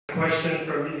question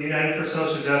from United for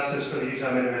Social Justice for the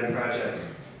Utah Minuteman Project.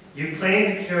 You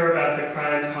claim to care about the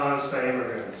crime caused by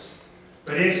immigrants,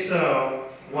 but if so,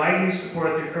 why do you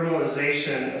support the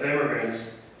criminalization of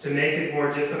immigrants to make it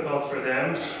more difficult for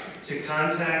them to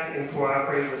contact and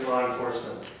cooperate with law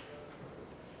enforcement?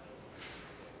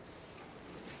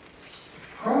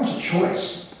 Crime's a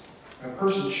choice. A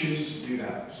person chooses to do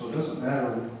that, so it doesn't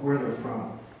matter where they're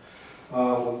from.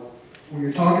 When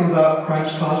you're talking about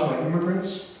crimes caused by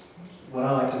immigrants, what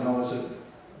I like to know is a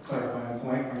clarifying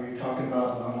point. Are you talking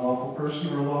about an unlawful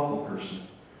person or a lawful person?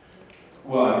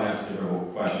 Well, I mean, that's a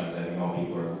difficult question because I think all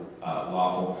people are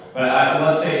lawful. But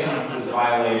let's say someone who's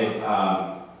violated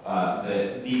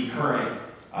the current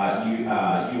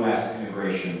U.S.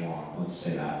 immigration law. Let's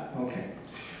say that. Okay.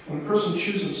 When a person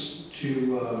chooses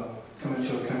to come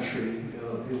into a country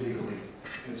illegally,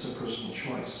 it's a personal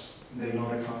choice. They know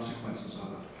the consequences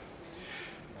of it.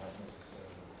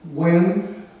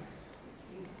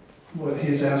 What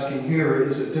he's asking here,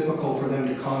 is it difficult for them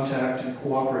to contact and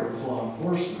cooperate with law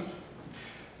enforcement?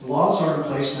 The laws are in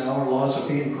place now, or laws are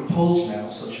being proposed now,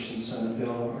 such as in Senate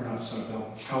Bill, or not Senate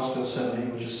Bill, House Bill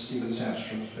 70, which is Stephen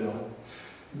Sandstrom's bill,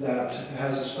 that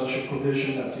has a special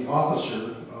provision that the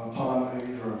officer, upon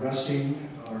either arresting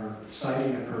or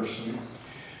citing a person,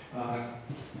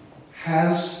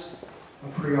 has a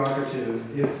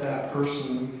prerogative if that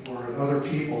person or other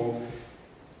people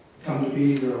come to be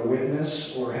either a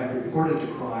witness or have reported the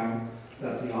crime,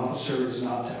 that the officer is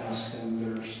not to ask them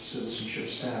their citizenship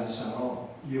status at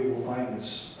all. You will find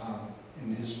this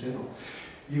in his bill.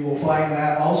 You will find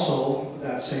that also,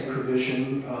 that same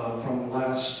provision from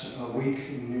last week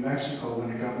in New Mexico,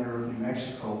 when the governor of New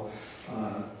Mexico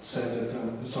said that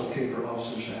it's okay for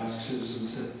officers to ask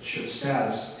citizenship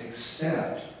status,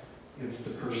 except if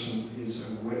the person is a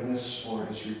witness or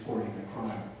is reporting a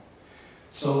crime.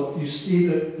 So you see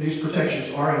that these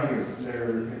protections are in here. They're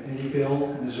in any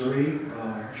bill. Missouri,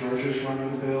 Georgia's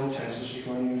running the bill, Texas is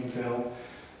running the bill.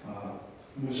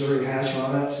 Missouri has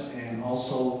run it, and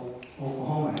also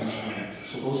Oklahoma has run it.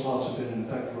 So those laws have been in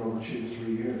effect for over 2 to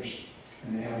 3 years,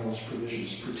 and they have those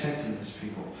provisions protecting these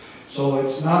people. So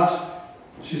it's not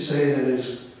to say that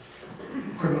it's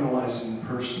criminalizing the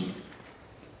person.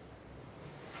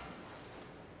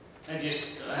 I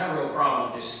have a real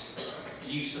problem with this.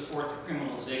 You support the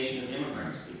criminalization of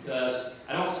immigrants, because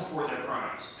I don't support their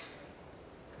crimes.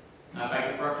 Now, if I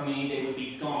could correct me, they would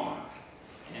be gone,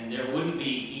 and there wouldn't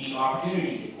be any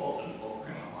opportunity to quote unquote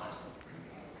criminalize them.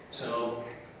 So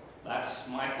that's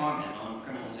my comment on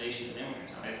criminalization of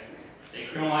immigrants. They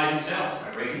criminalize themselves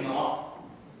by breaking the law.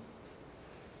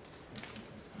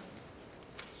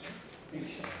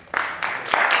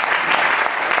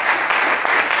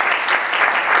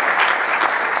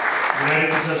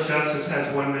 United for Social Justice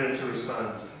has 1 minute to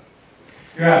respond.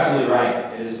 You're absolutely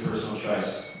right. It is a personal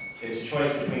choice. It's a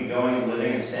choice between going and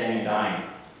living and staying and dying.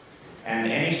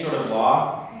 And any sort of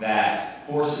law that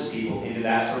forces people into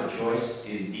that sort of choice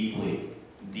is deeply,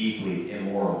 deeply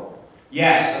immoral.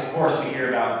 Yes, of course, we hear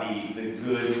about the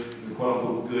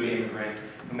quote-unquote good immigrant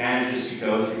who manages to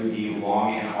go through the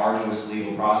long and arduous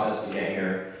legal process to get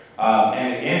here.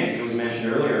 And again, it was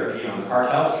mentioned earlier, you know, the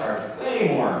cartels charge way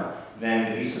more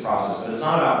than the visa process, but it's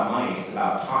not about money, it's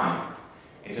about time.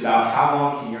 It's about how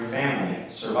long can your family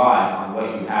survive on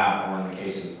what you have, or in the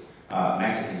case of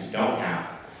Mexicans, don't have.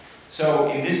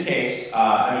 So in this case,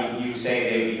 I mean, you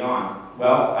say they'd be gone.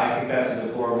 Well, I think that's a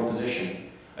deplorable position.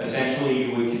 Essentially,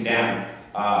 you would condemn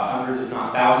hundreds, if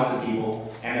not thousands of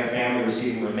people and their family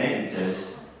receiving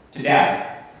remittances to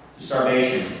death, to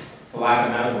starvation, to lack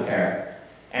of medical care.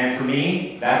 And for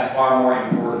me, that's far more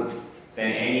important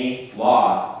than any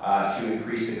law to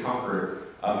increase the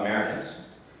comfort of Americans.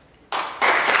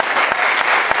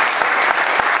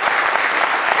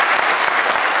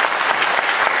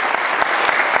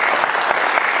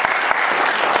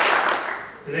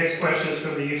 The next question is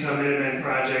from the Utah Minuteman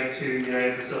Project to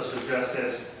United for Social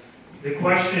Justice. The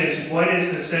question is, what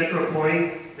is the central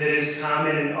point that is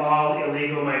common in all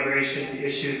illegal migration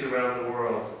issues around the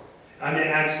world? I'm going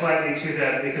to add slightly to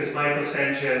that because Michael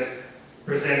Sanchez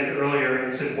presented earlier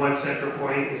and said one central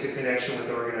point is a connection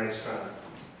with organized crime.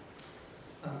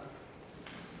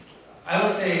 I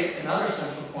would say another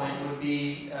central point would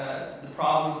be the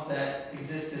problems that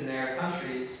exist in their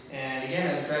countries. And again,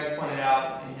 as Greg pointed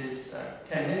out in his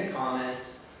 10-minute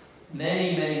comments,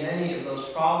 many of those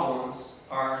problems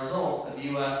are a result of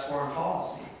U.S. foreign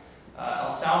policy.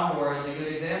 El Salvador is a good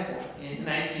example. In the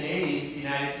 1980s, the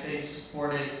United States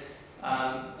supported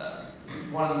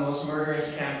one of the most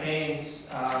murderous campaigns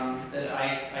that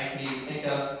I can even think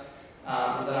of,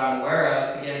 or that I'm aware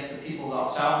of, against the people of El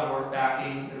Salvador,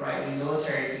 backing the right-wing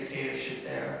military dictatorship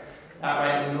there.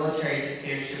 right-wing military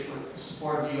dictatorship with the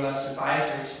support of U.S.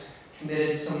 advisors,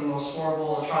 committed some of the most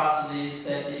horrible atrocities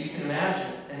that you can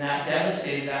imagine, and that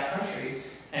devastated that country.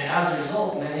 And as a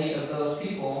result, many of those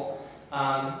people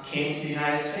came to the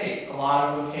United States. A lot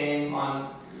of them came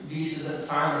on visas at the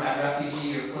time or had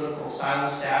refugee or political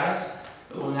asylum status,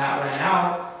 but when that ran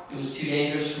out, it was too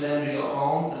dangerous for them to go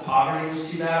home. The poverty was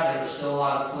too bad. There was still a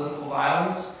lot of political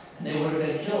violence, and they would have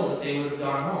been killed if they would have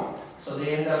gone home. So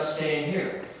they ended up staying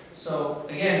here. So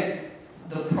again,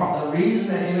 the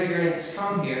reason that immigrants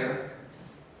come here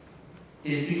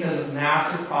is because of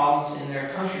massive problems in their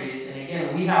countries. And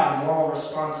again, we have a moral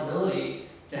responsibility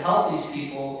to help these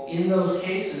people in those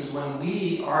cases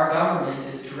when our government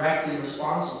is directly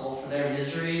responsible for their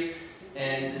misery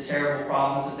and the terrible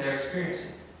problems that they're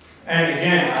experiencing. And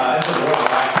again, as a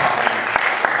worldwide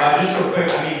problem, just real quick,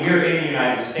 I mean, we're in the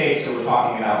United States, so we're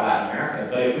talking about Latin America,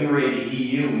 but if we were in the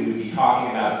EU, we would be talking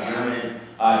about German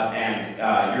and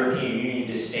European Union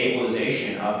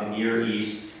destabilization of the Near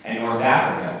East and North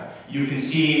Africa. You can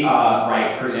see,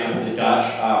 right, for example, the Dutch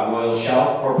Royal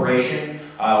Shell Corporation,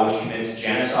 which commits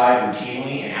genocide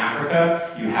routinely in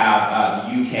Africa. You have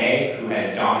the UK, who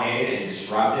had dominated and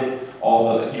disrupted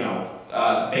all the,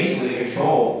 basically they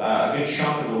control a good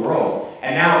chunk of the world.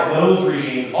 And now those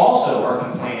regimes also are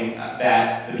complaining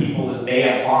that the people that they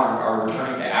have harmed are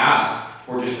returning to ask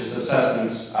for just a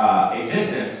subsistence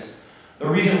existence. The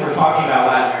reason we're talking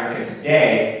about Latin America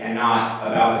today and not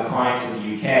about the crimes of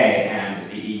the UK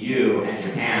and the EU and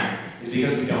Japan is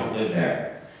because we don't live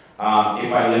there.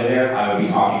 If I lived there, I would be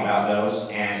talking about those,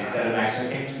 and instead of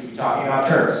Mexicans, we'd be talking about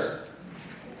Turks.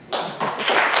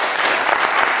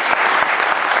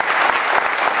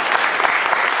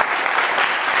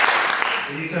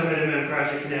 The Utah Minuteman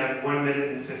Project can have 1 minute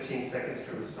and 15 seconds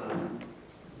to respond.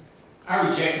 I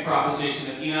reject the proposition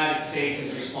that the United States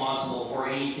is responsible for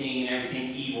anything and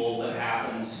everything evil that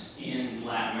happens in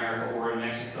Latin America or in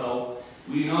Mexico.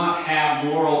 We do not have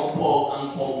moral, quote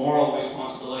unquote, moral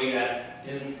responsibility. That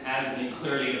hasn't been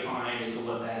clearly defined as to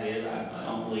what that is, I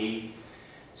don't believe.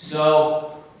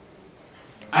 So,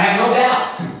 I have no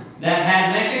doubt that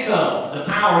had Mexico the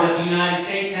power that the United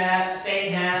States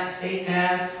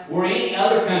has, or any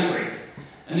other country,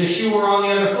 and the shoe were on the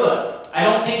other foot, I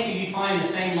don't think that you'd find the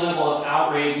same level of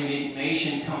outrage and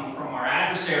indignation coming from our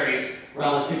adversaries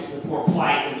relative to the poor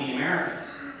plight of the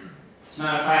Americans. As a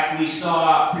matter of fact, we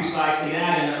saw precisely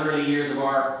that in the early years of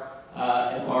our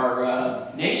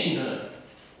nationhood.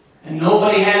 And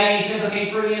nobody had any sympathy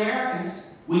for the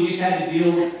Americans. We just had to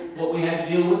deal with what we had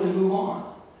to deal with and move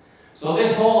on. So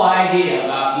this whole idea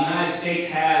about the United States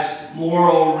has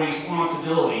moral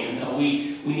responsibility, and that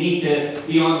we need to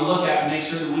be on the lookout to make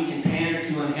sure that we can pander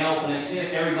to and help and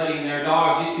assist everybody and their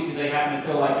dog just because they happen to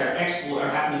feel like they're exploited or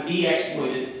happen to be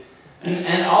exploited.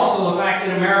 And also the fact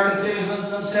that American citizens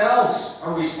themselves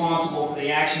are responsible for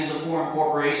the actions of foreign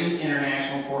corporations,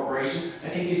 international corporations, I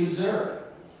think is absurd.